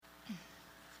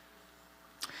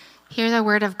Hear the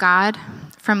word of God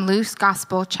from Luke's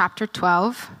Gospel, chapter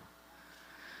 12,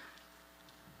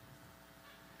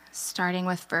 starting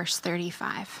with verse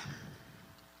 35.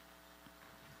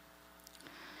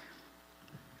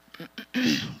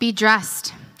 Be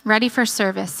dressed, ready for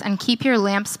service, and keep your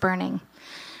lamps burning,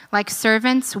 like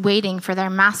servants waiting for their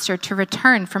master to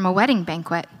return from a wedding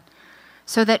banquet,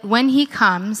 so that when he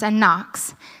comes and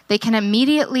knocks, they can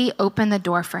immediately open the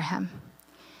door for him.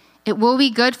 It will be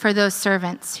good for those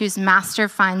servants whose master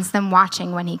finds them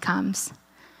watching when he comes.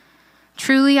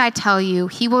 Truly, I tell you,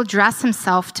 he will dress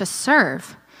himself to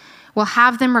serve, will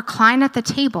have them recline at the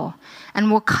table,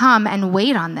 and will come and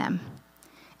wait on them.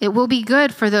 It will be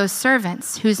good for those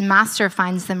servants whose master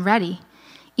finds them ready,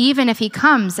 even if he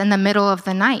comes in the middle of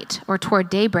the night or toward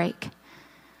daybreak.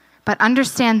 But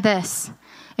understand this,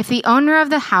 if the owner of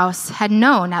the house had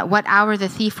known at what hour the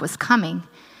thief was coming,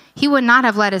 he would not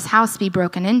have let his house be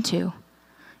broken into.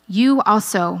 You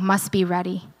also must be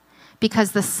ready,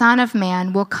 because the Son of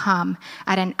Man will come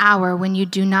at an hour when you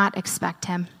do not expect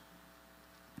him.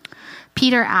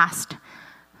 Peter asked,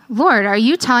 Lord, are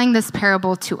you telling this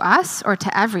parable to us or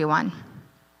to everyone?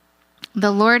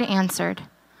 The Lord answered,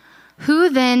 Who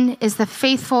then is the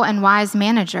faithful and wise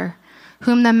manager,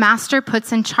 whom the master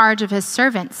puts in charge of his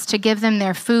servants to give them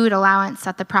their food allowance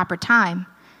at the proper time?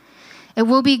 It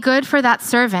will be good for that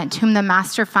servant whom the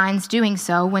master finds doing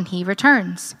so when he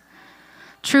returns.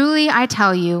 Truly, I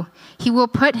tell you, he will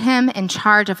put him in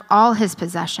charge of all his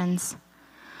possessions.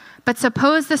 But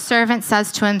suppose the servant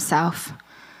says to himself,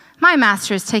 My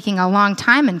master is taking a long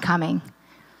time in coming.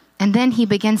 And then he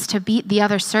begins to beat the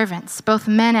other servants, both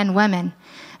men and women,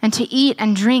 and to eat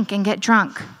and drink and get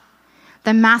drunk.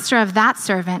 The master of that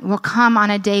servant will come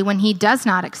on a day when he does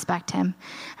not expect him,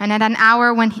 and at an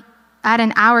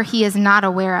hour he is not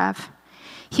aware of.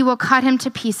 He will cut him to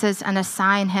pieces and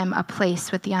assign him a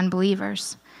place with the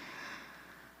unbelievers.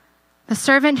 The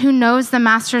servant who knows the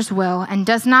master's will and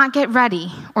does not get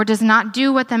ready or does not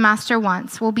do what the master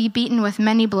wants will be beaten with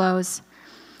many blows.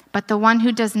 But the one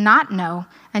who does not know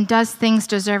and does things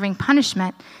deserving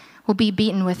punishment will be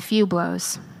beaten with few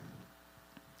blows.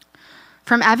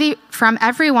 From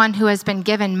everyone who has been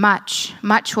given much,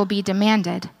 much will be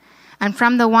demanded. And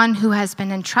from the one who has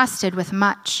been entrusted with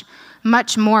much,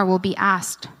 much more will be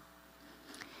asked.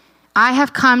 I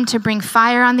have come to bring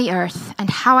fire on the earth, and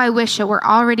how I wish it were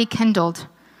already kindled.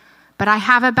 But I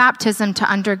have a baptism to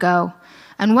undergo,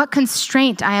 and what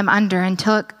constraint I am under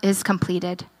until it is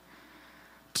completed.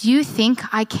 Do you think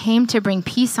I came to bring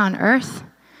peace on earth?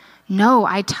 No,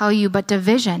 I tell you, but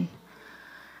division.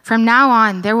 From now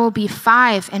on, there will be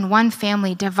 5 in one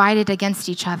family divided against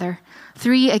each other,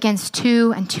 3 against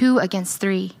 2, and 2 against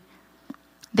 3.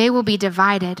 They will be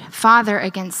divided, father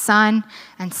against son,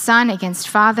 and son against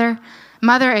father,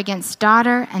 mother against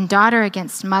daughter, and daughter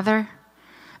against mother,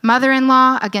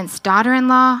 mother-in-law against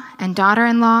daughter-in-law, and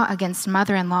daughter-in-law against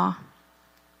mother-in-law.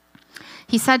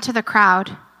 He said to the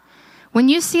crowd, When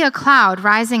you see a cloud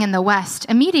rising in the west,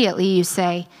 immediately you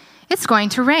say, It's going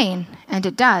to rain, and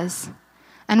it does.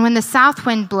 And when the south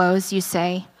wind blows, you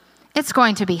say, It's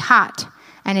going to be hot,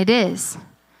 and it is.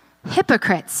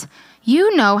 Hypocrites,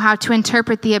 you know how to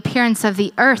interpret the appearance of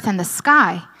the earth and the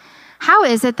sky. How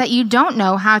is it that you don't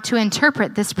know how to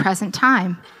interpret this present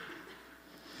time?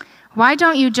 Why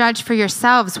don't you judge for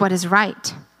yourselves what is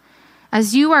right?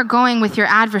 As you are going with your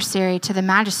adversary to the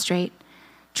magistrate,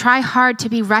 try hard to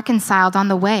be reconciled on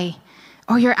the way,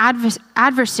 or your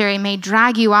adversary may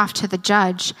drag you off to the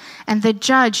judge, and the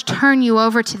judge turn you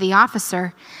over to the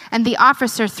officer, and the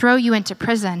officer throw you into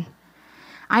prison.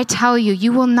 I tell you,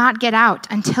 you will not get out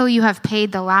until you have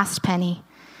paid the last penny.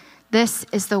 This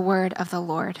is the word of the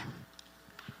Lord.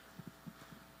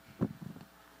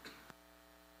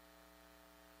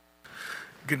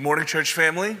 Good morning, church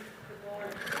family.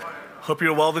 Hope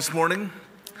you're well this morning.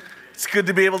 It's good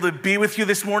to be able to be with you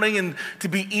this morning and to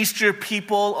be Easter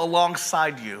people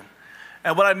alongside you.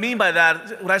 And what I mean by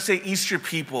that, when I say Easter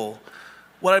people,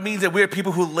 what I mean is that we are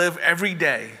people who live every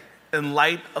day in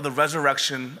light of the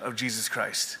resurrection of Jesus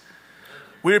Christ.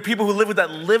 We are people who live with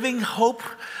that living hope,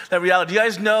 that reality. You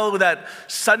guys know that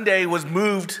Sunday was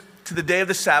moved to the day of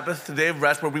the Sabbath, the day of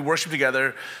rest, where we worship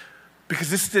together, because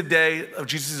this is the day of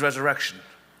Jesus' resurrection.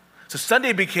 So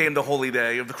Sunday became the holy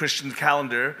day of the Christian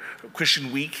calendar,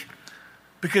 Christian week,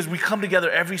 because we come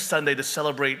together every Sunday to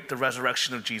celebrate the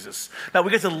resurrection of Jesus. Now,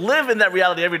 we get to live in that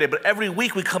reality every day, but every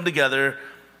week we come together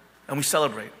and we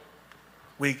celebrate.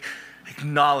 We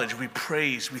acknowledge, we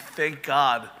praise, we thank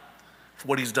God for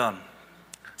what he's done.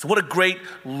 So what a great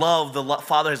love the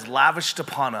Father has lavished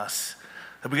upon us,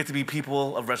 that we get to be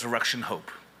people of resurrection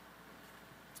hope.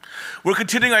 We're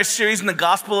continuing our series in the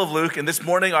Gospel of Luke, and this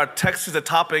morning our text is a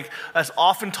topic that's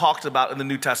often talked about in the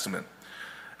New Testament.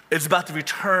 It's about the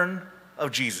return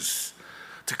of Jesus.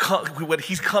 When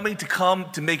he's coming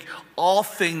to make all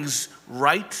things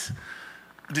right,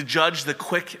 to judge the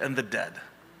quick and the dead.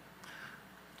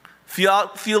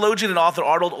 Theologian and author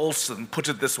Arnold Olson puts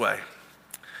it this way: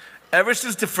 ever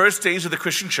since the first days of the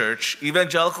Christian church,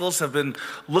 evangelicals have been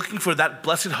looking for that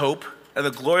blessed hope and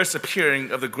the glorious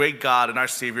appearing of the great God and our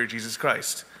Savior, Jesus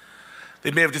Christ.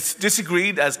 They may have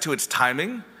disagreed as to its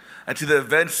timing and to the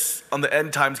events on the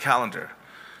end times calendar.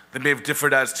 They may have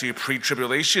differed as to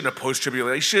pre-tribulation or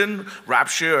post-tribulation,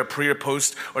 rapture or pre or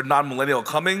post or non-millennial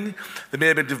coming. They may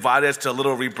have been divided as to a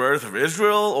little rebirth of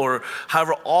Israel, or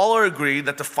however, all are agreed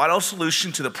that the final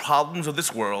solution to the problems of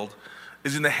this world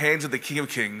is in the hands of the King of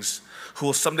Kings, who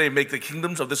will someday make the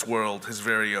kingdoms of this world his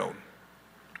very own.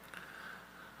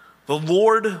 The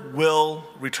Lord will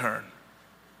return.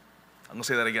 I'm going to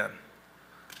say that again.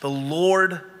 The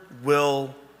Lord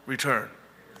will return.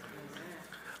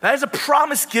 That is a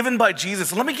promise given by Jesus.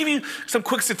 So let me give you some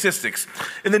quick statistics.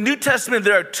 In the New Testament,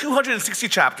 there are 260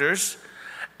 chapters,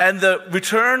 and the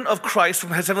return of Christ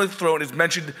from his heavenly throne is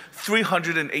mentioned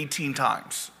 318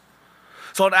 times.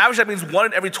 So on average, that means 1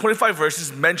 in every 25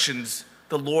 verses mentions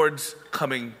the Lord's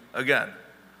coming again.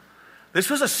 This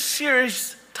was a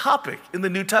serious topic in the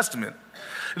New Testament.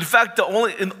 In fact, the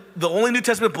only New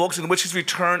Testament books in which his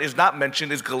return is not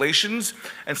mentioned is Galatians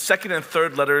and 2nd and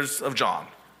 3rd letters of John.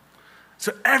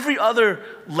 So every other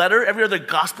letter, every other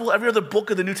gospel, every other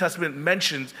book of the New Testament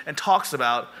mentions and talks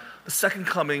about the second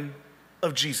coming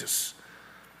of Jesus.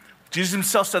 Jesus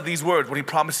himself said these words when he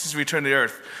promises to return to the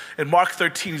earth. In Mark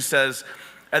 13, he says,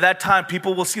 "At that time,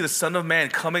 people will see the Son of Man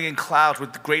coming in clouds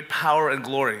with great power and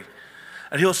glory.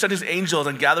 And he will send his angels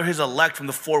and gather his elect from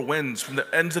the four winds, from the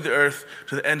ends of the earth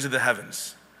to the ends of the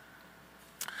heavens."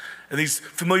 And these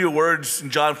familiar words in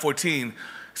John 14, he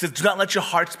says, "Do not let your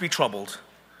hearts be troubled.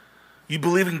 You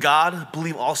believe in God,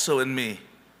 believe also in me.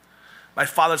 My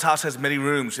Father's house has many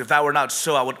rooms. If that were not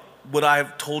so, would I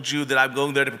have told you that I'm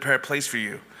going there to prepare a place for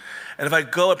you? And if I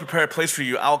go and prepare a place for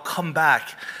you, I'll come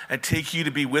back and take you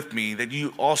to be with me, that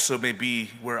you also may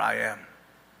be where I am."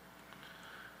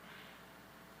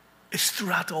 It's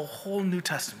throughout the whole New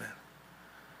Testament.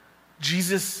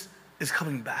 Jesus is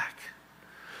coming back.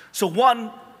 So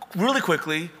one, really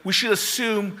quickly, we should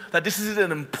assume that this is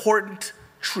an important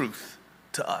truth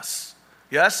to us.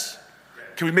 Yes?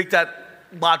 Can we make that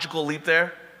logical leap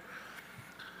there?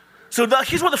 So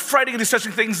here's one of the frightening and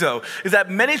distressing things, though, is that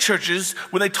many churches,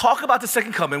 when they talk about the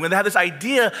second coming, when they have this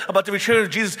idea about the return of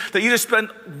Jesus, they either spend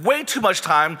way too much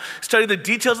time studying the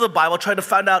details of the Bible, trying to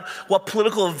find out what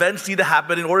political events need to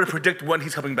happen in order to predict when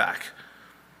he's coming back.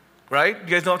 Right? You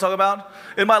guys know what I'm talking about?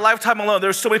 In my lifetime alone,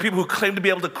 there's so many people who claim to be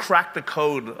able to crack the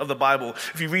code of the Bible.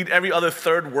 If you read every other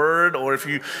third word, or if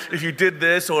you did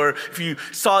this, or if you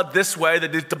saw it this way,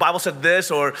 that the Bible said this,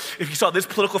 or if you saw this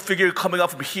political figure coming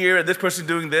up from here, and this person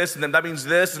doing this, and then that means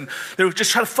this, and they were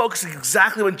just trying to focus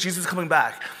exactly when Jesus is coming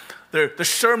back. The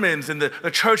sermons in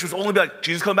the church was only be like,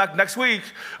 Jesus coming back next week,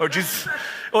 or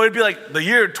it'd be like the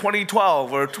year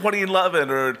 2012, or 2011,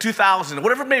 or 2000, or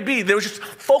whatever it may be. They were just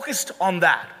focused on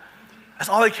that. That's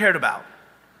all they cared about.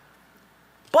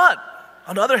 But,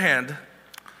 on the other hand,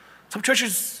 some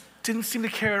churches didn't seem to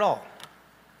care at all.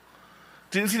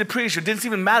 Didn't seem to preach. It didn't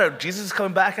even matter. Jesus is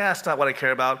coming back. That's not what I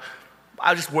care about.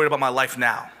 I'm just worried about my life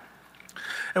now.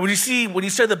 And when you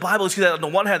study the Bible, you see that on the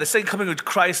one hand, the second coming of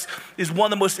Christ is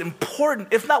one of the most important,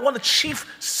 if not one of the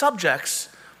chief subjects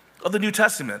of the New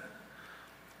Testament.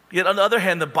 Yet on the other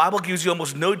hand, the Bible gives you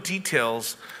almost no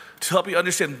details to help you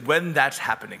understand when that's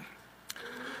happening.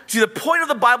 See, the point of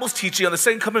the Bible's teaching on the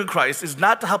second coming of Christ is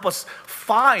not to help us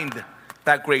find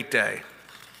that great day.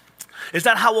 It's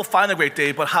not how we'll find the great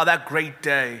day, but how that great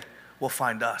day will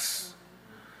find us.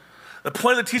 The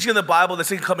point of the teaching of the Bible, the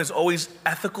second coming, is always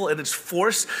ethical in its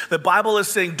force. The Bible is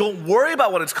saying, don't worry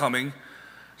about when it's coming.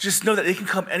 Just know that it can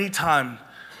come anytime,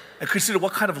 and consider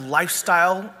what kind of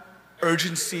lifestyle,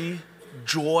 urgency,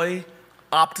 joy,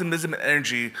 optimism, and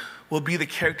energy will be the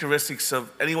characteristics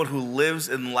of anyone who lives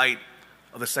in light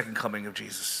of the second coming of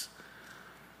Jesus.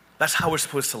 That's how we're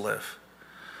supposed to live.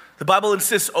 The Bible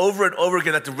insists over and over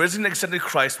again that the risen and ascended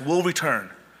Christ will return.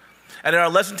 And in our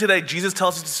lesson today, Jesus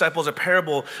tells his disciples a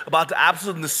parable about the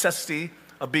absolute necessity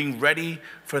of being ready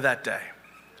for that day.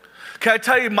 Can I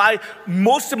tell you,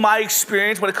 most of my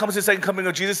experience when it comes to the second coming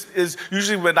of Jesus is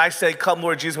usually when I say, "Come,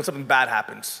 Lord Jesus," when something bad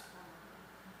happens.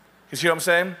 You see what I'm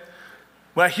saying?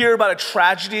 When I hear about a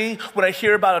tragedy, when I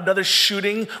hear about another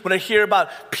shooting, when I hear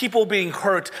about people being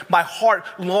hurt, my heart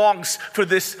longs for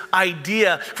this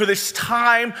idea, for this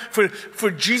time,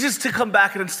 for Jesus to come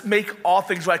back and make all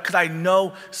things right, because I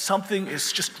know something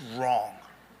is just wrong.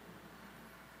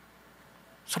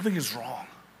 Something is wrong.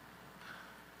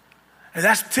 And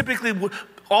that's typically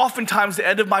oftentimes the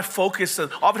end of my focus,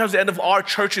 oftentimes the end of our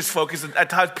church's focus, and at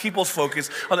times people's focus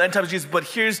on the end times of Jesus. But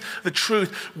here's the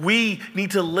truth. We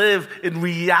need to live in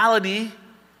reality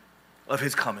of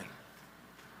his coming.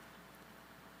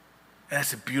 And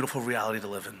that's a beautiful reality to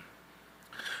live in.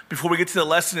 Before we get to the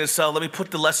lesson itself, let me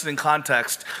put the lesson in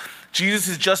context. Jesus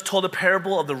has just told a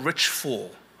parable of the rich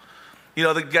fool. You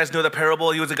know, you guys know the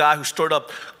parable. He was a guy who stored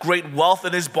up great wealth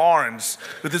in his barns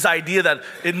with this idea that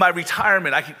in my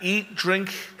retirement, I can eat,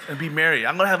 drink, and be merry.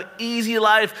 I'm going to have an easy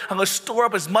life. I'm going to store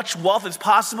up as much wealth as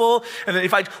possible. And then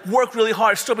if I work really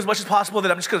hard, store up as much as possible,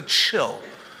 then I'm just going to chill.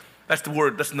 That's the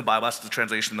word. That's in the Bible. That's the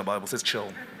translation in the Bible. It says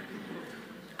chill.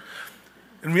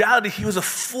 In reality, he was a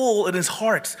fool in his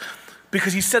heart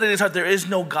because he said in his heart, there is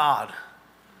no God.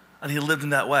 And he lived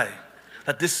in that way,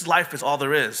 that this life is all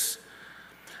there is.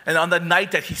 And on the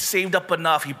night that he saved up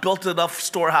enough, he built enough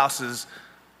storehouses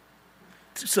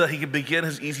so that he could begin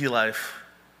his easy life,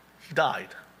 he died.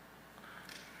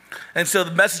 And so the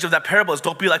message of that parable is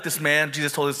don't be like this man,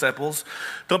 Jesus told his disciples.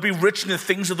 Don't be rich in the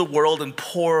things of the world and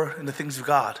poor in the things of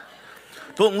God.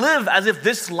 Don't live as if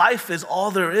this life is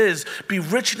all there is. Be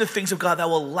rich in the things of God that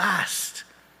will last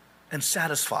and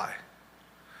satisfy.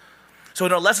 So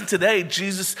in our lesson today,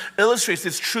 Jesus illustrates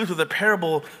this truth with a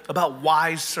parable about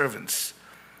wise servants.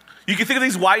 You can think of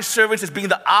these wise servants as being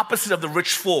the opposite of the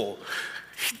rich fool.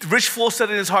 The rich fool said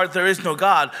in his heart, there is no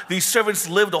God. These servants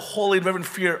lived a holy and reverent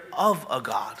fear of a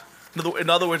God. In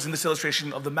other words, in this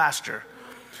illustration of the master.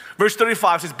 Verse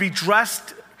 35 says, be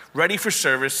dressed, ready for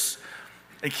service,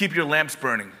 and keep your lamps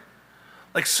burning.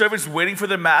 Like servants waiting for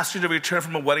their master to return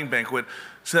from a wedding banquet,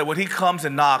 so that when he comes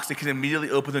and knocks, they can immediately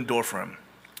open the door for him.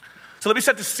 So let me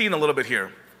set the scene a little bit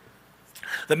here.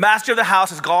 The master of the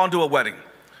house has gone to a wedding.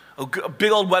 A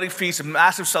big old wedding feast, a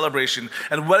massive celebration.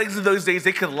 And weddings in those days,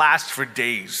 they could last for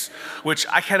days, which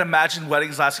I can't imagine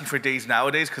weddings lasting for days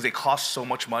nowadays because they cost so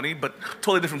much money, but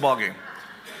totally different ballgame.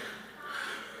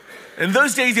 In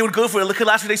those days, they would go for it. It could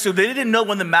last for days, so they didn't know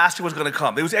when the master was going to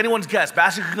come. It was anyone's guess.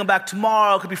 Master could come back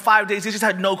tomorrow. It could be 5 days. They just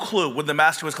had no clue when the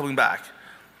master was coming back.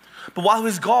 But while he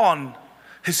was gone,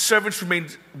 his servants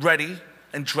remained ready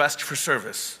and dressed for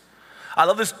service. I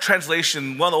love this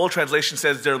translation. One of the old translations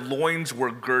says their loins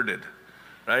were girded,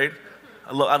 right?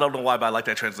 I don't know why, but I like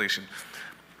that translation.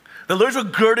 The loins were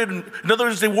girded. In other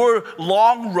words, they wore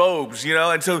long robes, you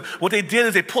know? And so what they did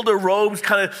is they pulled their robes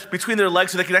kind of between their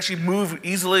legs so they could actually move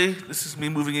easily. This is me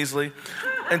moving easily.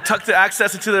 And tucked the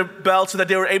access into their belt so that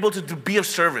they were able to be of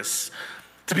service,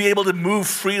 to be able to move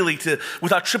freely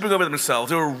without tripping over themselves.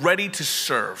 They were ready to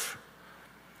serve.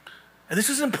 And this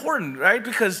is important, right?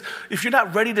 Because if you're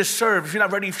not ready to serve, if you're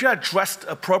not dressed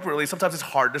appropriately, sometimes it's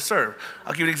hard to serve.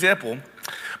 I'll give you an example.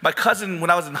 My cousin, when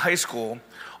I was in high school,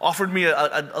 offered me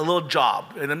a little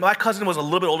job. And my cousin was a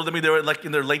little bit older than me. They were like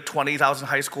in their late 20s. I was in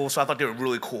high school, so I thought they were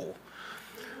really cool.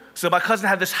 So my cousin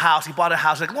had this house. He bought a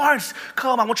house. Like, Lawrence,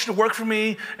 come, I want you to work for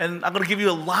me, and I'm going to give you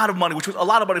a lot of money, which was a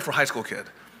lot of money for a high school kid.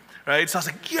 Right? So I was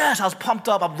like, yes, I was pumped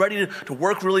up. I'm ready to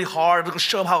work really hard. I'm going to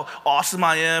show them how awesome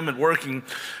I am at working.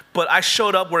 But I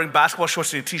showed up wearing basketball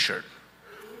shorts and a t-shirt.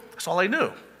 That's all I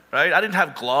knew, right? I didn't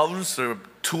have gloves or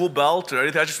tool belt or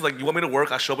anything. I just was like, you want me to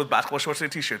work? I'll show up with basketball shorts and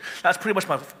a t-shirt. That's pretty much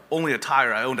my only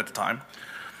attire I owned at the time.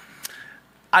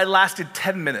 I lasted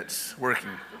 10 minutes working.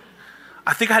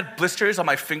 I think I had blisters on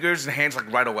my fingers and hands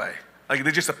like right away. Like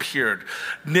they just appeared.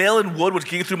 Nail and wood was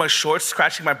getting through my shorts,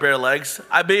 scratching my bare legs.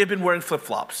 I may have been wearing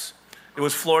flip-flops. It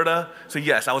was Florida, so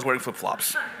yes, I was wearing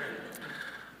flip-flops.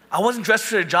 I wasn't dressed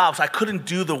for a job, so I couldn't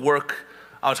do the work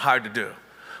I was hired to do.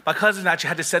 My cousin actually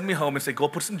had to send me home and say, go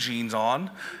put some jeans on,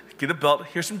 get a belt,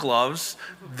 here's some gloves,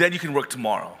 then you can work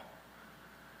tomorrow.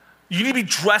 You need to be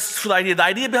dressed for the idea. The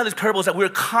idea behind this parable is that we're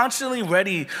constantly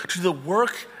ready to do the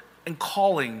work and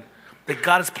calling that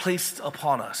God has placed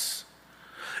upon us.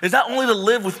 It's not only to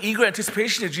live with eager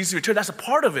anticipation of Jesus' return, that's a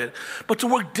part of it, but to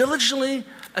work diligently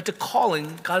at the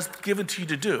calling God has given to you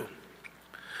to do.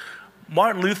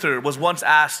 Martin Luther was once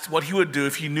asked what he would do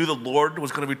if he knew the Lord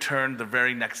was going to return the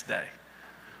very next day.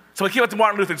 So he came up to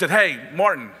Martin Luther and said, hey,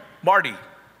 Marty,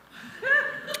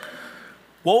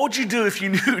 what would you do if you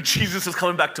knew Jesus was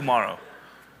coming back tomorrow?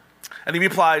 And he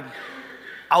replied,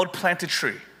 I would plant a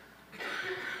tree.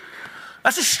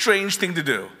 That's a strange thing to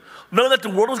do. knowing that the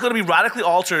world was going to be radically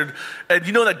altered, and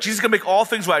you know that Jesus is going to make all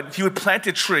things right, he would plant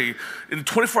a tree in the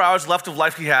 24 hours left of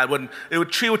life he had, when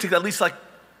tree would take at least I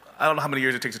don't know how many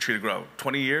years it takes a tree to grow.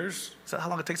 20 years? Is that how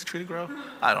long it takes a tree to grow?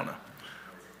 I don't know.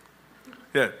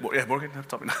 Yeah, Morgan,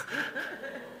 tell me now.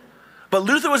 But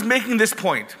Luther was making this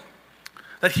point,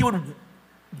 that he would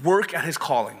work at his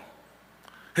calling.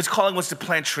 His calling was to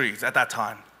plant trees at that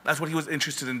time. That's what he was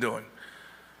interested in doing.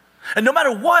 And no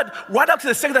matter what, right up to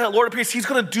the second that the Lord appears, he's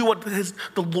going to do what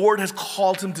the Lord has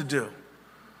called him to do,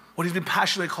 what he's been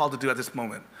passionately called to do at this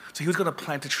moment. So he was going to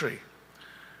plant a tree.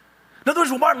 In other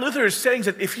words, what Martin Luther is saying is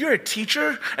that if you're a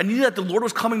teacher and you knew that the Lord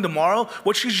was coming tomorrow,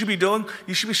 what you should be doing?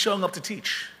 You should be showing up to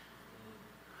teach.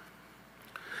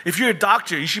 If you're a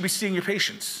doctor, you should be seeing your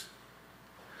patients.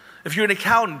 If you're an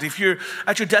accountant, if you're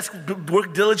at your desk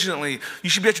working diligently,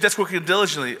 you should be at your desk working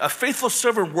diligently. A faithful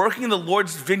servant working in the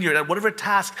Lord's vineyard at whatever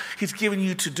task he's given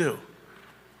you to do.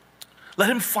 Let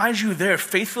him find you there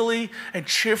faithfully and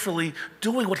cheerfully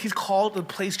doing what he's called and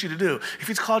placed you to do. If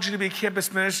he's called you to be a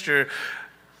campus minister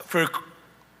for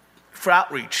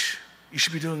outreach, you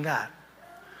should be doing that.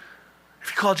 If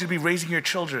he called you to be raising your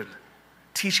children,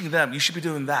 teaching them, you should be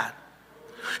doing that.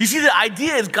 You see, the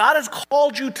idea is God has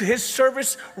called you to his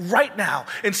service right now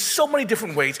in so many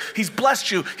different ways. He's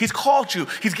blessed you. He's called you.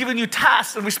 He's given you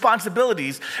tasks and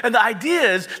responsibilities. And the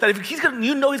idea is that if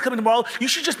you know he's coming tomorrow, you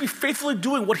should just be faithfully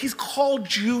doing what he's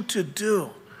called you to do.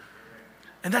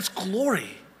 And that's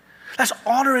glory. That's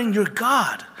honoring your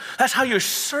God. That's how you're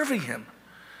serving him.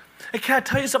 And can I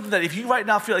tell you something, that if you right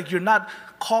now feel like you're not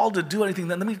called to do anything,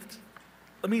 then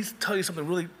let me tell you something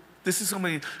really. This is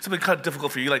something kind of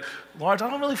difficult for you. Like, Lawrence, I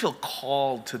don't really feel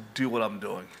called to do what I'm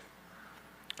doing,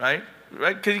 right?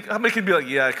 How many can be like,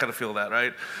 yeah, I kind of feel that,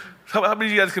 right? How many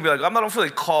of you guys can be like, I'm not feeling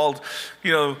called,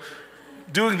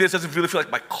 doing this doesn't really feel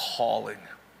like my calling.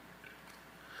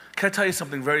 Can I tell you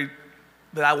something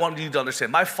that I want you to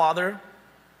understand? My father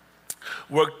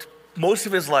worked most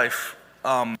of his life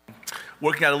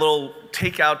working at a little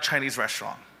takeout Chinese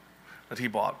restaurant that he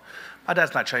bought. My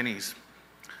dad's not Chinese,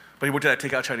 but he worked at a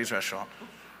takeout Chinese restaurant.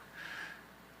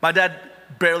 My dad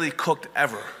barely cooked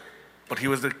ever, but he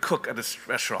was the cook at this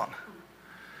restaurant.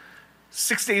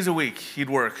 6 days a week, he'd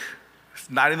work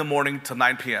 9 in the morning to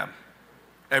 9 p.m.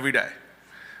 every day.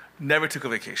 Never took a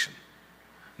vacation.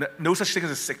 No such thing as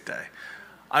a sick day.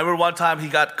 I remember one time he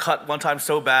got cut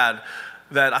so bad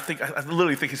that I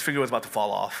literally think his finger was about to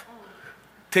fall off.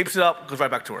 Tapes it up, goes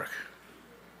right back to work.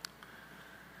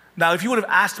 Now, if you would have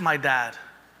asked my dad,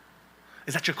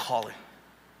 is that your calling?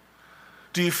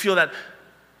 Do you feel that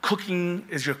cooking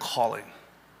is your calling?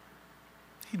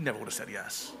 He never would have said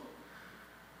yes.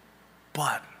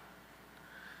 But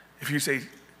if you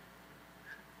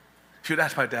would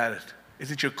ask my dad,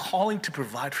 is it your calling to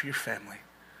provide for your family?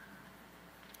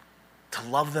 To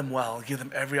love them well, give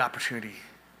them every opportunity?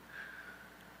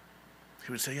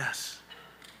 He would say yes.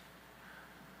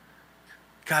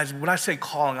 Guys, when I say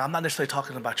calling, I'm not necessarily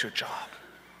talking about your job.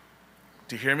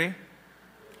 Do you hear me?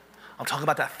 I'm talking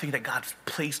about that thing that God's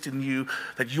placed in you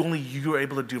that you're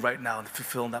able to do right now and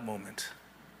fulfill in that moment.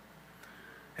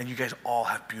 And you guys all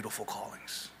have beautiful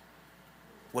callings,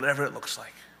 whatever it looks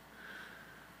like.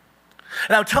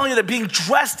 And I'm telling you that being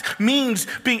dressed means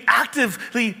being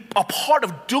actively a part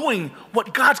of doing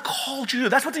what God's called you to do.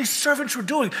 That's what these servants were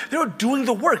doing. They were doing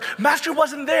the work. Master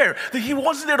wasn't there. He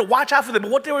wasn't there to watch out for them.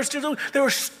 But what they were still doing, they were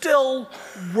still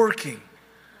working.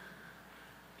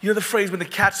 You know the phrase, when the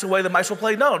cat's away, the mice will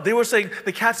play? No, they were saying,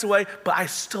 the cat's away, but I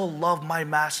still love my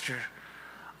master.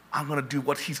 I'm going to do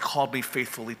what he's called me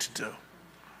faithfully to do.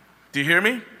 Do you hear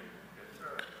me?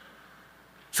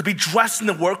 So be dressed in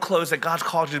the work clothes that God's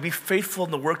called you to. Be faithful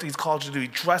in the work that he's called you to do. Be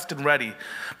dressed and ready.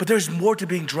 But there's more to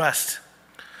being dressed.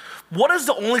 What is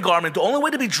the only garment, the only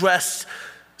way to be dressed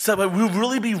so that we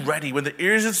really be ready when the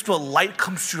irresistible light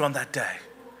comes through on that day?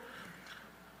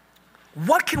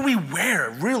 What can we wear,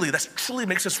 really, that truly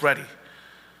makes us ready?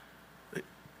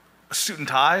 A suit and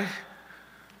tie?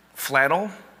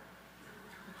 Flannel?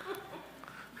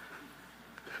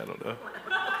 I don't know.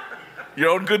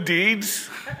 Your own good deeds?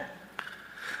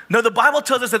 No, the Bible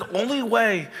tells us that the only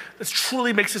way that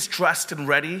truly makes us dressed and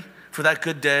ready for that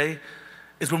good day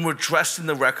is when we're dressed in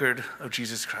the record of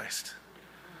Jesus Christ.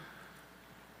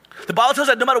 The Bible tells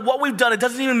us that no matter what we've done, it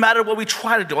doesn't even matter what we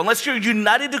try to do. Unless you're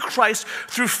united to Christ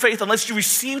through faith, unless you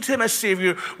received him as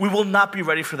Savior, we will not be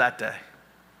ready for that day.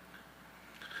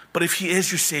 But if he is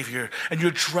your Savior and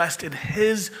you're dressed in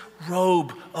his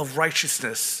robe of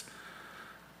righteousness,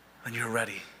 then you're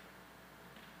ready.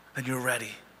 Then you're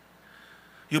ready.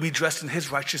 You'll be dressed in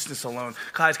his righteousness alone.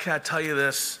 Guys, can I tell you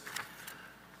this?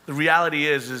 The reality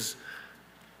is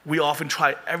we often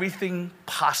try everything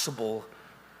possible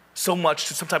so much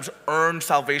to sometimes earn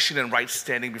salvation and right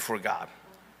standing before God.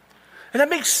 And that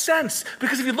makes sense,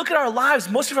 because if you look at our lives,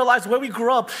 most of our lives, the way we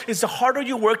grew up is the harder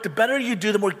you work, the better you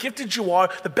do, the more gifted you are,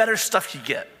 the better stuff you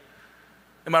get.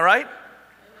 Am I right?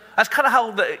 That's kind of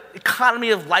how the economy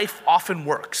of life often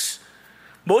works.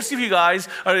 Most of you guys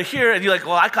are here and you're like,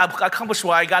 well, I accomplished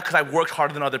what I got because I worked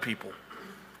harder than other people.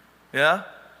 Yeah?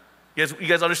 You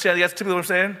guys understand? You guys typically what I'm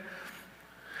saying?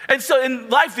 And so in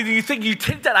life, you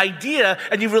take that idea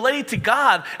and you relate it to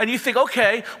God and you think,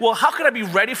 okay, well, how can I be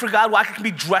ready for God? Well, I can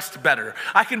be dressed better.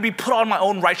 I can be put on my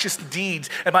own righteous deeds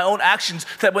and my own actions,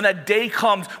 so that when that day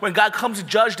comes, when God comes to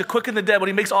judge, to quicken the dead, when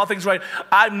he makes all things right,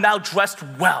 I'm now dressed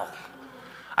well.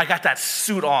 I got that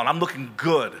suit on. I'm looking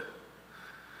good.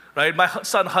 Right? My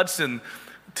son Hudson,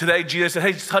 today, Gina said,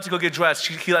 hey, Hudson, go get dressed.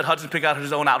 He let Hudson pick out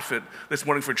his own outfit this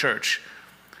morning for church.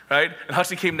 Right? And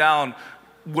Hudson came down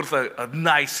with a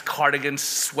nice cardigan,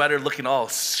 sweater, looking all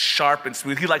sharp and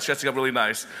smooth. He likes dressing up really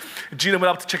nice. Gina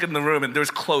went up to check in the room, and there was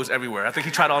clothes everywhere. I think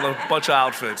he tried on a bunch of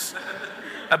outfits.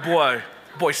 That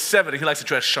boy's 70, he likes to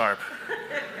dress sharp.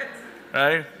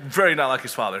 Right? Very not like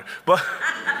his father. But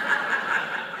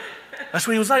that's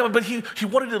what he was like. But he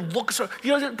wanted to look a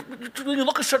certain, when you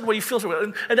look a certain way, you feel a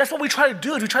certain way. And that's what we try to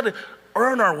do, is we try to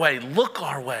earn our way, look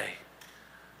our way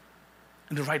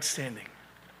in the right standing.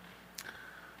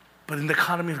 But in the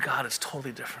economy of God, it's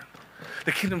totally different.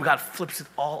 The kingdom of God flips it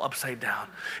all upside down.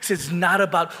 It says it's not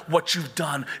about what you've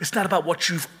done. It's not about what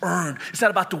you've earned. It's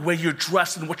not about the way you're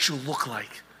dressed and what you look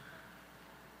like.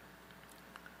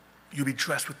 You'll be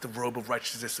dressed with the robe of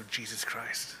righteousness of Jesus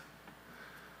Christ.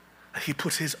 He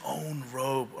puts his own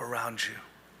robe around you.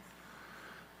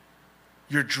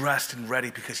 You're dressed and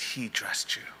ready because he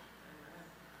dressed you.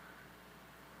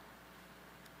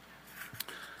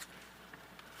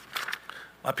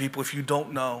 My people, if you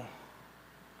don't know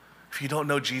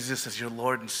Jesus as your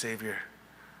Lord and Savior,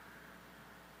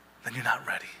 then you're not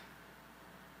ready.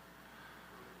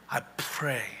 I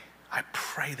pray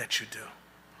that you do.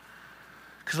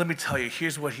 Because let me tell you,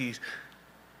 here's what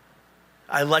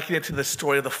I liken it to the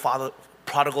story of the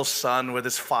prodigal son, where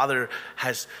this father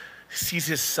sees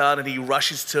his son and he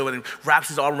rushes to him and wraps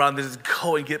his arm around him and says,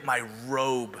 go and get my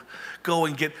robe.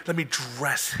 Let me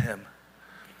dress him.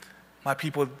 My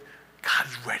people, God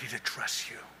is ready to dress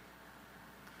you,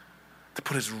 to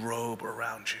put his robe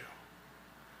around you,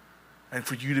 and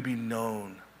for you to be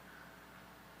known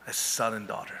as son and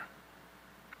daughter,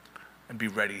 and be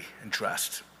ready and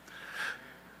dressed.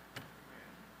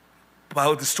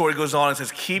 But the story goes on and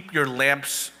says, keep your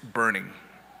lamps burning.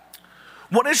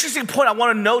 One interesting point I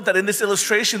want to note, that in this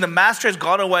illustration, the master has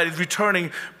gone away, he's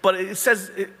returning, but it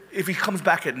says if he comes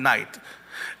back at night.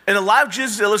 In a lot of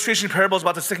Jesus' illustration parables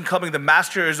about the second coming, the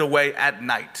master is away at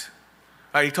night.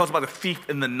 Right, he talks about the thief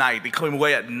in the night, he coming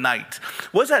away at night.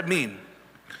 What does that mean?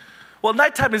 Well,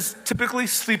 nighttime is typically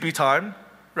sleepy time,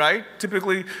 right?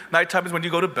 Typically, nighttime is when you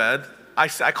go to bed. I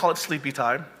call it sleepy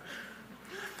time.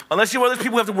 Unless you're one of those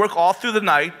people who have to work all through the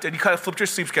night and you kind of flipped your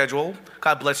sleep schedule.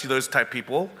 God bless you, those type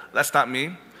people. That's not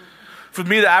me. For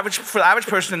me, for the average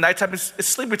person, nighttime is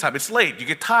sleepy time. It's late. You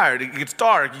get tired. It gets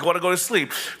dark. You want to go to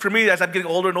sleep. For me, as I'm getting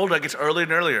older and older, it gets earlier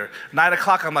and earlier. 9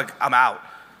 o'clock, I'm like, I'm out.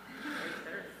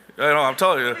 I'm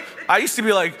telling you. I used to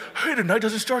be like, hey, the night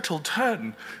doesn't start till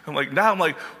 10. Now I'm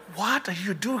like, what are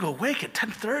you doing awake at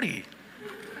 10:30?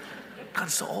 I'm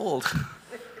so old.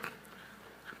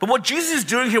 But what Jesus is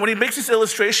doing here, when he makes this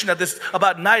illustration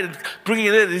about night and bringing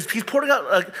it in, he's pointing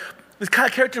out this kind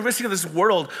of characteristic of this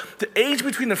world. The age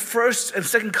between the first and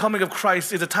second coming of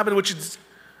Christ is a time in which it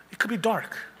could be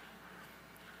dark.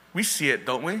 We see it,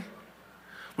 don't we?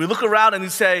 We look around and we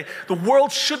say, the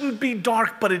world shouldn't be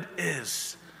dark, but it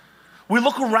is. We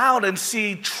look around and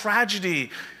see tragedy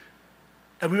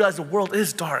and we realize the world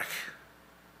is dark.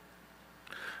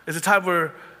 It's a time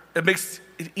where it makes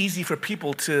it easy for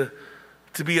people to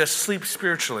be asleep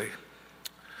spiritually.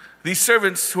 These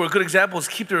servants, who are good examples,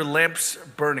 keep their lamps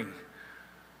burning.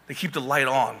 They keep the light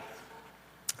on.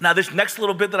 Now, this next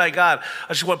little bit that I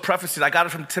just want to preface it. I got it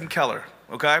from Tim Keller,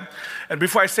 okay? And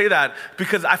before I say that,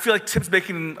 because I feel like Tim's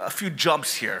making a few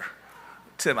jumps here.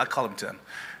 Tim, I call him Tim.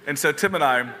 And so Tim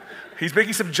and he's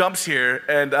making some jumps here,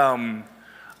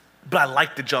 but I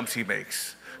like the jumps he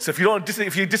makes. So if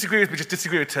you disagree with me, just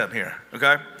disagree with Tim here,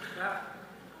 okay?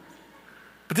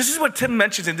 But this is what Tim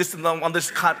mentions on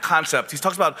this concept. He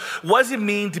talks about, what does it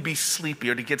mean to be sleepy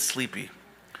or to get sleepy?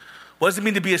 What does it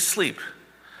mean to be asleep?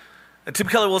 And Tim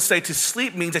Keller will say, to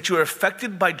sleep means that you are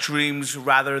affected by dreams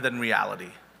rather than reality.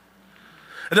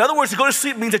 In other words, to go to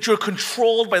sleep means that you're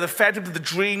controlled by the phantoms of the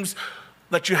dreams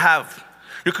that you have.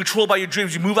 You're controlled by your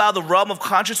dreams. You move out of the realm of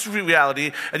conscious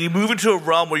reality and you move into a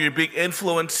realm where you're being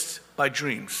influenced by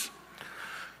dreams.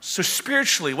 So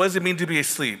spiritually, what does it mean to be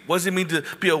asleep? What does it mean to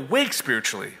be awake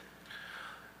spiritually?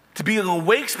 To be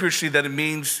awake spiritually, then it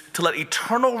means to let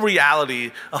eternal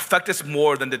reality affect us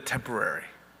more than the temporary.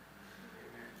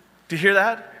 Do you hear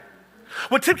that?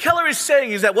 What Tim Keller is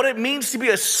saying is that what it means to be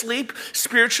asleep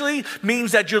spiritually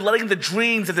means that you're letting the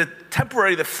dreams and the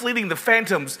temporary, the fleeting, the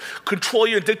phantoms control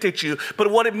you and dictate you.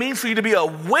 But what it means for you to be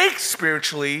awake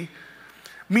spiritually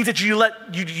means that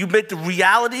you make the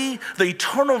reality, the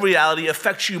eternal reality,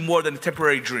 affect you more than the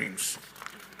temporary dreams.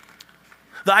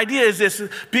 The idea is this: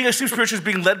 being asleep spiritually is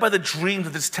being led by the dreams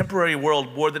of this temporary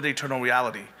world more than the eternal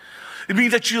reality. It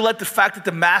means that you let the fact that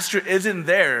the master isn't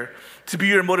there to be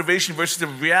your motivation versus the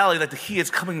reality that he is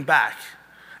coming back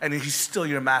and he's still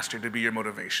your master to be your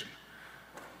motivation.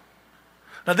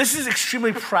 Now, this is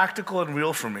extremely practical and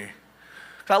real for me.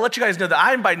 I'll let you guys know that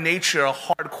I am by nature a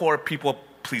hardcore people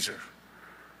pleaser.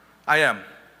 I am.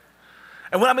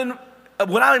 And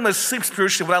when I'm asleep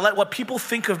spiritually, when I let what people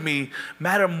think of me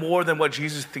matter more than what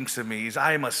Jesus thinks of me, is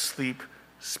I am asleep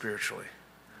spiritually.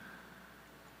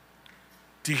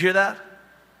 Do you hear that?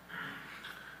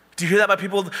 Do you hear that by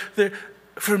people?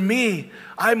 For me,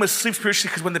 I'm asleep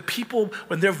spiritually because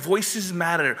when their voices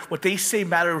matter, what they say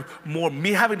matter more,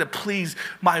 me having to please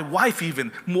my wife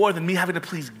even more than me having to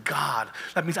please God.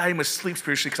 That means I am asleep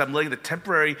spiritually because I'm letting the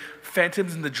temporary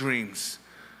phantoms and the dreams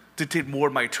dictate more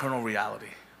of my eternal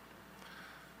reality.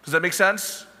 Does that make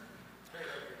sense?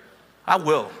 I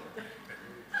will.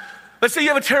 Let's say you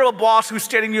have a terrible boss who's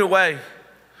standing in your way.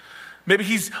 Maybe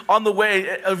he's on the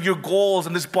way of your goals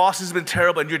and this boss has been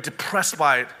terrible and you're depressed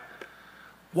by it.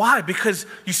 Why? Because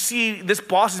you see this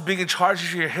boss is being in charge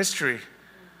of your history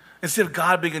instead of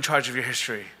God being in charge of your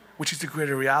history, which is the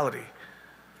greater reality.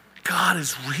 God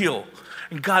is real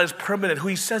and God is permanent. Who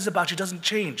he says about you doesn't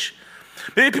change.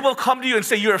 Maybe people have come to you and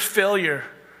say you're a failure.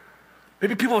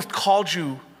 Maybe people have called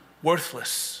you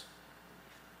worthless.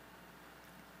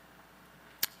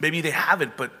 Maybe they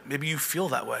haven't, but maybe you feel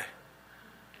that way.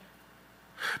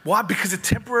 Why? Because the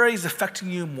temporary is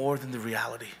affecting you more than the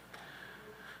reality.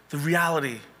 The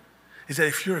reality is that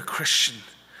if you're a Christian,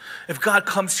 if God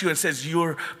comes to you and says,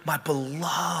 you're my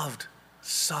beloved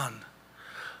son,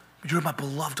 you're my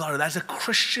beloved daughter, as a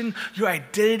Christian, your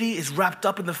identity is wrapped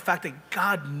up in the fact that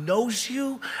God knows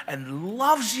you and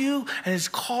loves you and has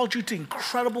called you to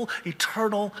incredible,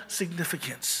 eternal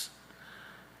significance.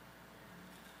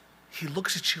 He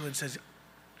looks at you and says,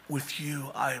 with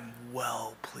you, I am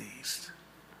well pleased.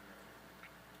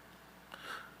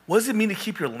 What does it mean to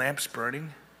keep your lamps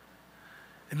burning?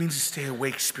 It means to stay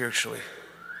awake spiritually.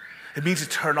 It means to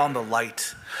turn on the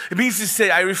light. It means to say,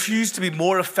 I refuse to be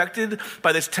more affected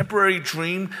by this temporary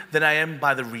dream than I am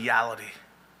by the reality.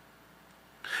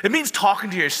 It means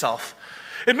talking to yourself.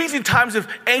 It means in times of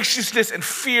anxiousness and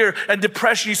fear and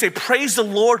depression, you say, praise the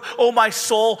Lord, O my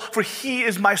soul, for he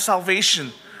is my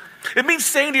salvation. It means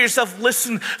saying to yourself,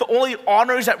 listen, the only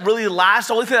honors that really last,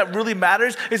 the only thing that really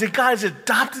matters is that God has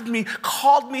adopted me,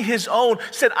 called me his own,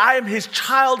 said I am his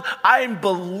child, I am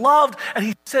beloved, and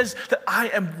he says that I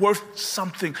am worth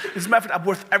something. As a matter of fact, I'm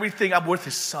worth everything, I'm worth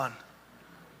his son.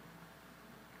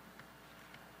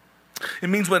 It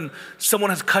means when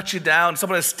someone has cut you down,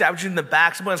 someone has stabbed you in the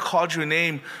back, someone has called you a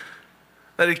name,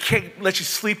 that it can't let you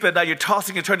sleep at night, you're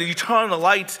tossing and turning, you turn on the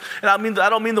light, and I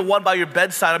don't mean the one by your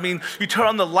bedside, I mean you turn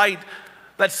on the light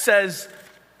that says,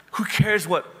 who cares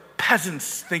what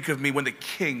peasants think of me when the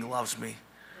king loves me?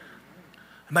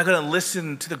 Am I gonna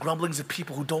listen to the grumblings of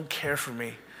people who don't care for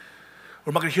me?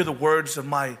 Or am I gonna hear the words of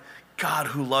my God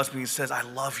who loves me and says, I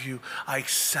love you, I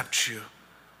accept you?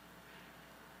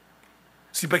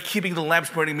 See, by keeping the lamps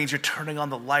burning means you're turning on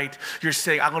the light. You're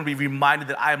saying, I'm going to be reminded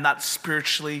that I am not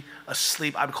spiritually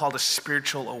asleep. I'm called a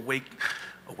spiritual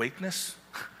awakeness.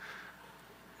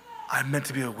 I'm meant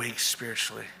to be awake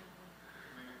spiritually.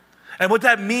 And what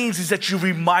that means is that you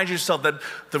remind yourself that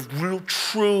the real,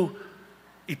 true,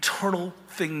 eternal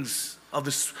things of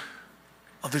this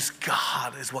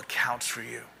God is what counts for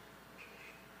you.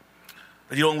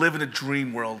 That you don't live in a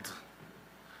dream world.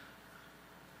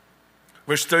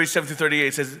 Verse 37 through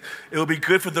 38 says, it will be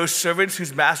good for those servants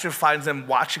whose master finds them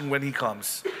watching when he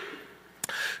comes.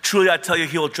 Truly, I tell you,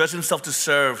 he will dress himself to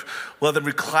serve, will have them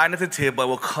recline at the table, and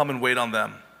will come and wait on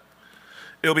them.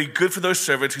 It will be good for those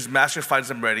servants whose master finds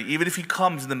them ready, even if he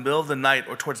comes in the middle of the night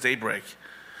or towards daybreak.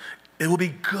 It will be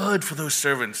good for those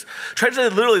servants.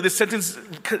 Translated literally, this sentence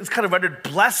is kind of rendered,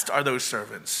 blessed are those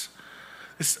servants.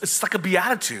 It's like a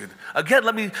beatitude. Again,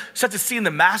 let me set the scene.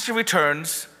 The master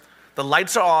returns. The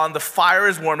lights are on, the fire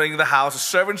is warming the house, the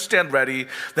servants stand ready,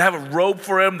 they have a robe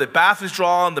for him, the bath is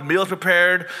drawn, the meal is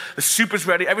prepared, the soup is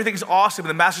ready, everything's awesome. And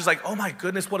the master's like, oh my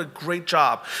goodness, what a great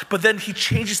job. But then he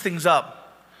changes things up.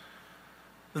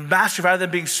 The master, rather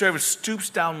than being served, stoops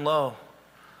down low.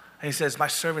 And he says, my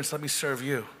servants, let me serve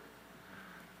you.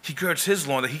 He girds his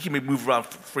loin that he can move around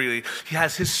freely. He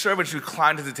has his servants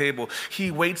recline to the table.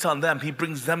 He waits on them. He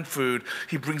brings them food.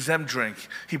 He brings them drink.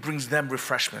 He brings them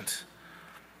refreshment.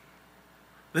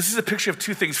 This is a picture of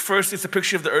two things. First, it's a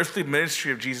picture of the earthly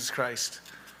ministry of Jesus Christ.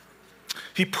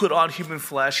 He put on human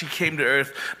flesh. He came to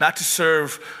earth not to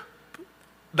serve,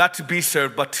 not to be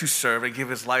served, but to serve and give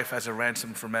his life as a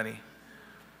ransom for many.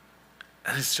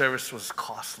 And his service was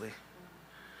costly.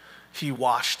 He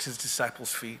washed his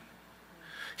disciples' feet.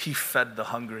 He fed the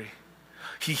hungry.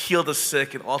 He healed the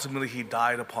sick, and ultimately he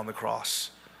died upon the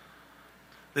cross.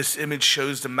 This image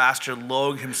shows the master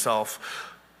lowering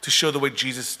himself to show the way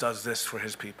Jesus does this for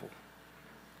his people.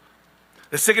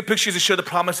 The second picture is to show the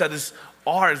promise that is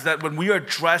ours, that when we are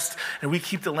dressed and we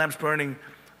keep the lamps burning,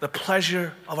 the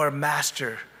pleasure of our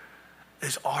master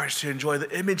is ours to enjoy.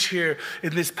 The image here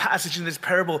in this passage, in this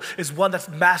parable, is one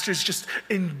that master is just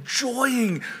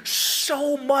enjoying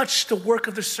so much the work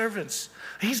of the servants.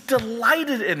 He's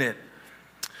delighted in it.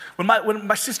 When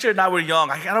my sister and I were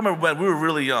young, I don't remember when, we were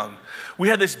really young, we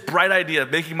had this bright idea of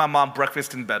making my mom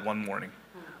breakfast in bed one morning,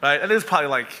 right? And it was probably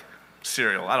like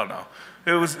cereal, I don't know.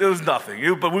 It was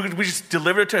nothing, but we just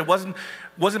delivered it to her. It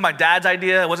wasn't my dad's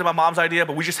idea, it wasn't my mom's idea,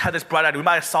 but we just had this bright idea. We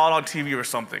might have saw it on TV or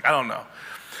something, I don't know.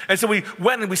 And so we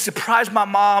went and we surprised my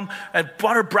mom and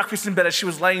brought her breakfast in bed as she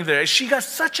was laying there. And she got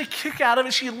such a kick out of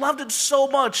it. She loved it so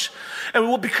much. And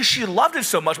well, because she loved it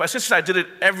so much, my sister and I did it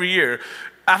every year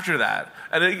after that.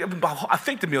 And I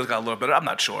think the meals got a little better. I'm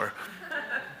not sure.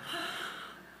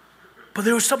 But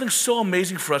there was something so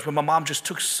amazing for us when my mom just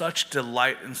took such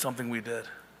delight in something we did.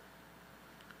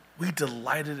 We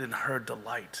delighted in her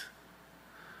delight.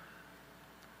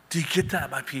 Do you get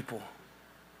that, my people?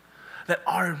 That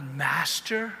our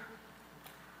master,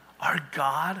 our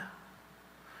God,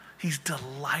 he's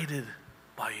delighted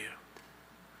by you.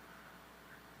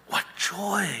 What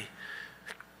joy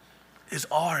is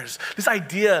ours. This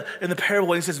idea in the parable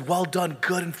when he says, well done,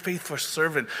 good and faithful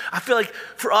servant. I feel like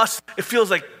for us, it feels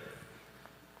like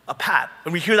a pat.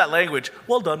 When we hear that language,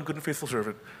 well done, good and faithful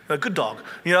servant. A good dog,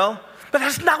 you know? But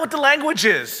that's not what the language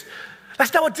is.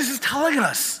 That's not what this is telling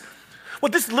us.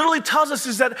 What this literally tells us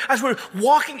is that as we're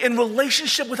walking in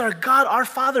relationship with our God, our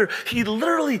Father, he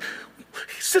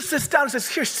sits us down and says,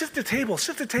 here, sit at the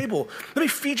table. Let me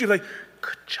feed you. Like,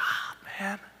 good job,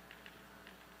 man.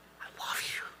 I love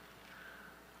you.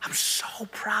 I'm so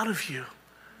proud of you.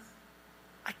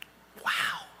 Like, wow.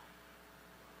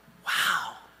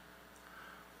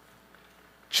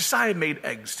 Josiah made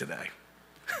eggs today.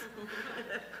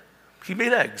 He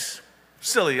made eggs.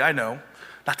 Silly, I know.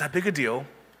 Not that big a deal.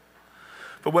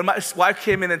 But when my wife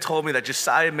came in and told me that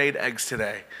Josiah made eggs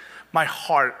today, my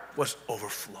heart was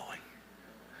overflowing.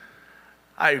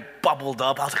 I bubbled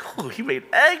up. I was like, oh, he made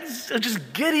eggs? I'm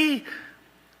just giddy.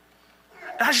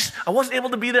 And I wasn't able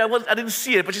to be there. I didn't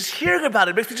see it. But just hearing about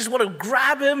it makes me just want to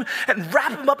grab him and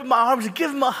wrap him up in my arms and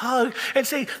give him a hug and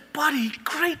say, buddy,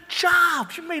 great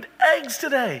job. You made eggs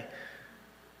today.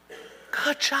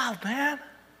 Good job, man.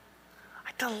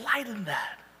 I delight in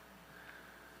that.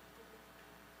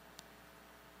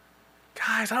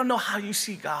 Guys, I don't know how you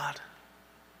see God.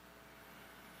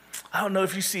 I don't know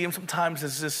if you see him sometimes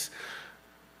as this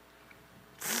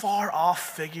far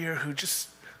off figure who just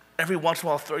every once in a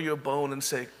while throw you a bone and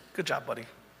say, good job, buddy.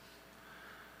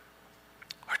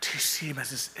 Or do you see him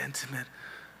as this intimate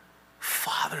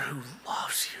Father who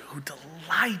loves you, who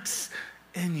delights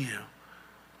in you,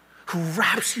 who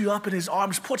wraps you up in his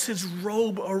arms, puts his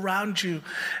robe around you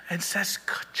and says,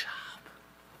 good job.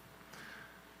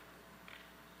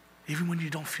 Even when you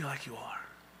don't feel like you are.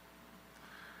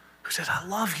 Who says, I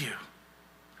love you.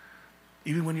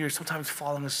 Even when you're sometimes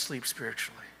falling asleep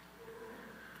spiritually.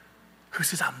 Who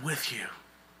says, I'm with you.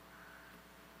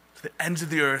 To the ends of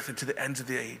the earth and to the ends of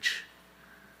the age.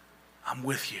 I'm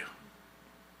with you.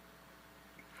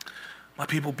 My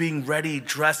people, being ready,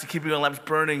 dressed, and keeping our lamps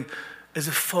burning is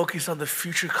a focus on the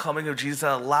future coming of Jesus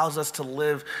that allows us to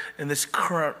live in this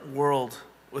current world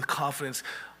with confidence.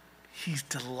 He's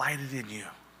delighted in you.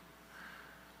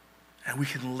 And we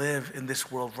can live in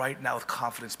this world right now with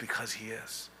confidence because he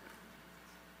is.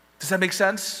 Does that make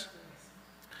sense?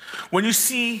 When you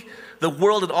see the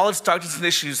world and all its darkness and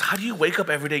issues, how do you wake up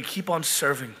every day and keep on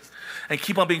serving and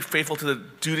keep on being faithful to the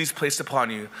duties placed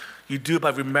upon you? You do it by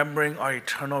remembering our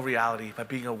eternal reality, by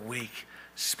being awake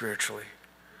spiritually.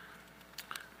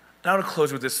 And I want to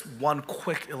close with this one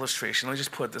quick illustration. Let me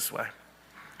just put it this way.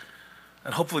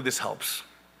 And hopefully this helps.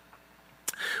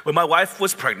 When my wife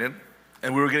was pregnant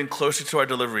and we were getting closer to our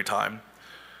delivery time,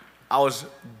 I was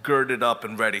girded up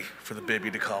and ready for the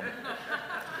baby to come.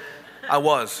 I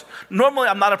was. Normally,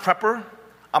 I'm not a prepper.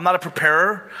 I'm not a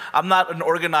preparer. I'm not an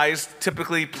organized,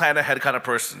 typically plan ahead kind of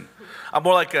person. I'm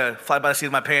more like a fly by the seat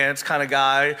of my pants kind of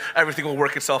guy. Everything will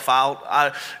work itself out.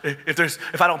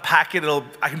 If I don't pack it,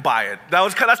 I can buy it.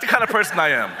 That's the kind of person I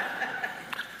am.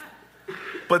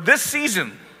 But this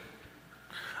season,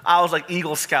 I was like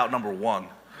Eagle Scout number 1.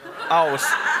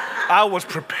 I was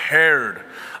prepared.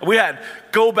 We had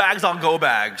go bags on go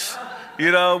bags. You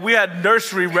know, we had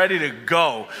nursery ready to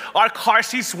go. Our car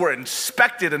seats were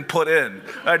inspected and put in,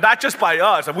 not just by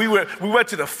us. We went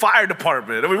to the fire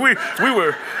department. I mean,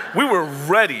 we were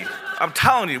ready. I'm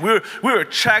telling you, we were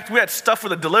checked. We had stuff for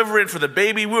the delivery and for the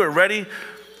baby. We were ready.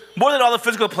 More than all the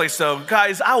physical place, though,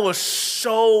 guys, I was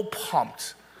so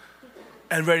pumped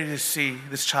and ready to see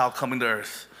this child coming to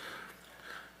earth.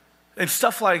 And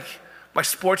stuff like my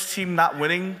sports team not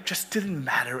winning just didn't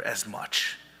matter as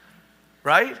much,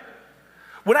 right?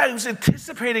 When I was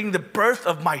anticipating the birth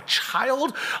of my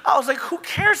child, I was like, who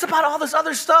cares about all this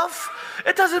other stuff?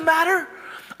 It doesn't matter.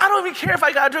 I don't even care if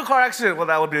I got into a car accident. Well,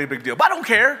 that would be a big deal. But I don't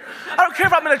care. I don't care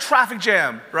if I'm in a traffic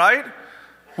jam, right?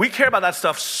 We care about that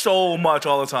stuff so much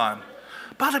all the time.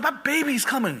 But I was like, my baby's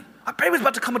coming. My baby's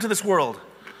about to come into this world.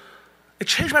 It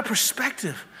changed my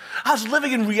perspective. I was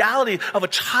living in reality of a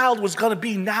child was going to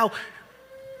be now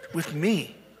with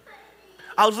me.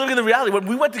 I was living in the reality. When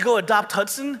we went to go adopt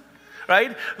Hudson,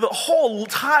 right? The whole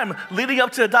time leading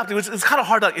up to adopting, it's kind of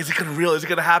hard. Like, is it going to real? Is it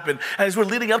going to happen? And as we're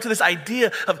leading up to this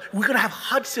idea of we're going to have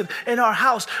Hudson in our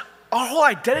house, our whole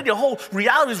identity, our whole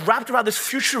reality is wrapped around this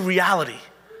future reality.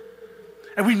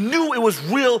 And we knew it was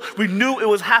real. We knew it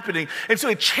was happening. And so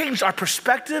it changed our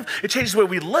perspective. It changed the way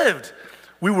we lived.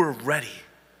 We were ready.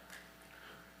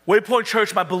 Waypoint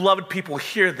Church, my beloved people,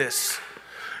 hear this.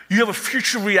 You have a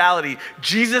future reality.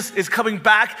 Jesus is coming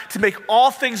back to make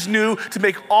all things new, to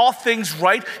make all things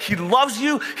right. He loves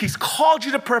you. He's called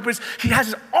you to purpose. He has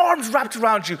his arms wrapped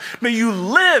around you. May you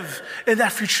live in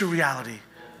that future reality.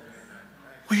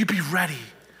 Will you be ready?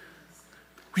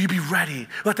 Will you be ready?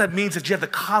 What that means is you have the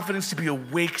confidence to be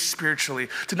awake spiritually,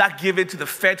 to not give in to the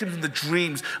phantoms and the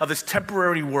dreams of this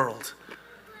temporary world,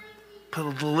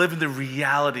 but to live in the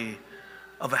reality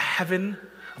of a heaven,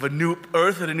 of a new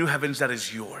earth and a new heavens that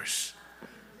is yours.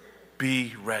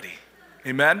 Be ready.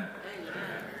 Amen? Amen?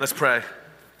 Let's pray.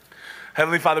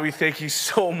 Heavenly Father, we thank you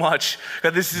so much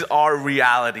that this is our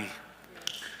reality.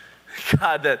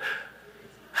 God, that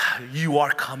you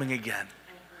are coming again.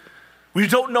 We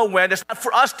don't know when. It's not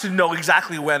for us to know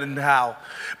exactly when and how,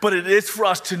 but it is for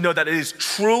us to know that it is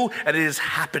true and it is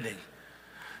happening.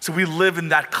 So we live in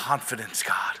that confidence,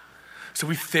 God. So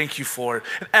we thank you for it.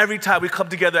 And every time we come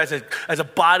together as a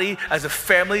body, as a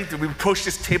family, that we approach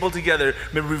this table together,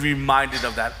 may we be reminded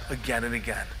of that again and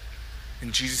again.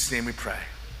 In Jesus' name we pray.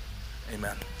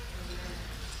 Amen.